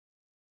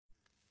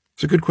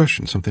It's a good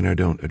question, something I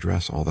don't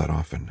address all that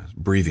often.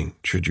 Breathing.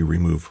 Should you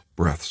remove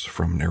breaths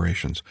from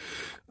narrations?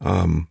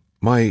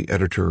 My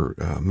editor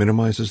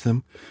minimizes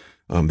them.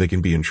 They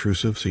can be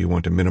intrusive, so you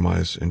want to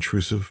minimize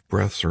intrusive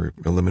breaths or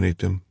eliminate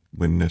them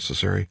when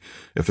necessary.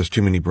 If there's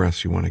too many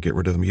breaths, you want to get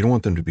rid of them. You don't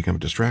want them to become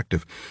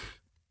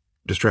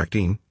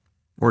distracting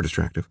or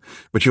distractive,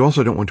 but you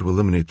also don't want to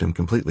eliminate them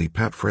completely.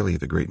 Pat Fraley,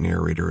 the great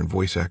narrator and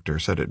voice actor,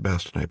 said it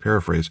best, and I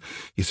paraphrase.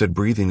 He said,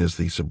 breathing is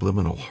the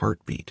subliminal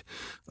heartbeat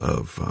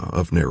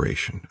of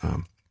narration.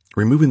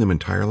 Removing them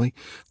entirely,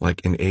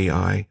 like in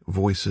AI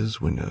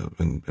voices, when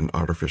an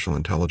artificial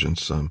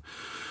intelligence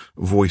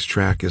voice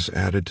track is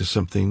added to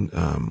something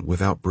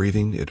without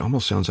breathing, it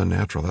almost sounds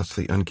unnatural. That's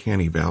the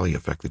uncanny valley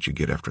effect that you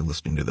get after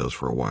listening to those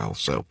for a while.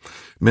 So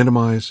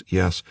minimize,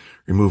 yes.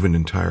 Removing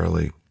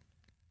entirely,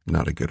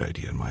 not a good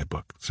idea in my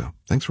book. So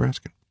thanks for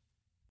asking.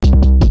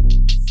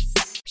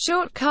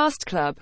 Shortcast Club.